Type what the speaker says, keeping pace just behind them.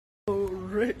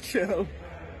Rachel,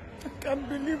 I can't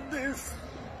believe this.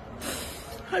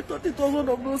 I thought it was one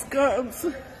of those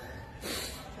scams.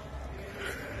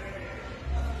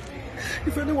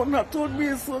 If anyone had told me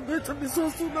it's going to be so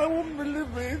soon, I won't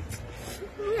believe it.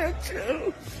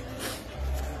 Rachel,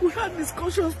 we had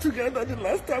discussions together the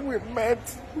last time we met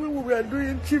when we were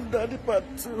doing Chief Daddy Part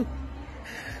 2.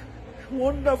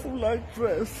 Wonderful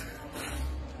actress,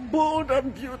 bold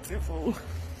and beautiful.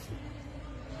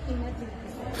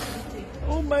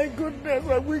 Oh my goodness,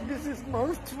 I wish this is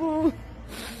not true.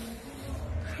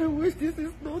 I wish this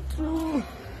is not true.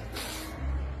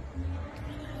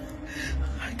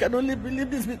 I can only believe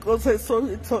this because I saw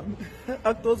it on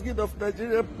Actors Guild of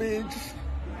Nigeria page.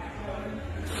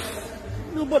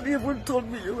 Nobody even told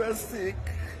me you were sick.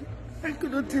 I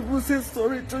couldn't even say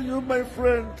sorry to you, my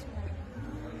friend.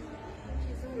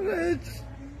 Reg.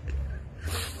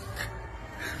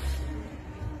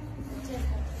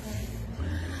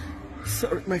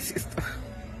 Sorry, my sister.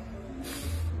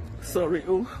 Sorry,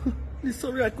 oh.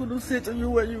 Sorry I couldn't say to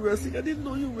you when you were sick. I didn't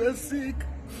know you were sick.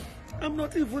 I'm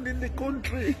not even in the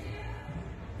country.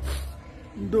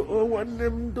 Do one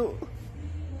name do.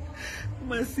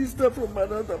 My sister from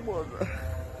another mother.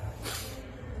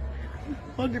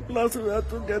 All the plans we had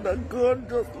together gone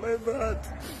just like that.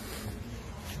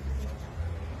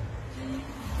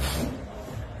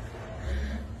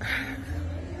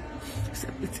 It's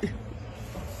a pity.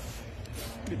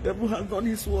 The devil has done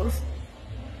his worst.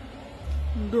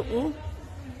 No.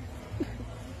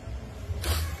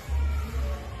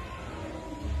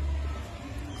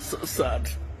 So sad.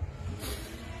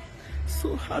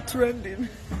 So heartrending.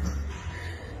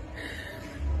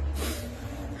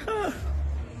 I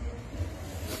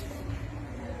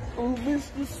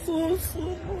miss you so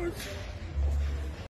much.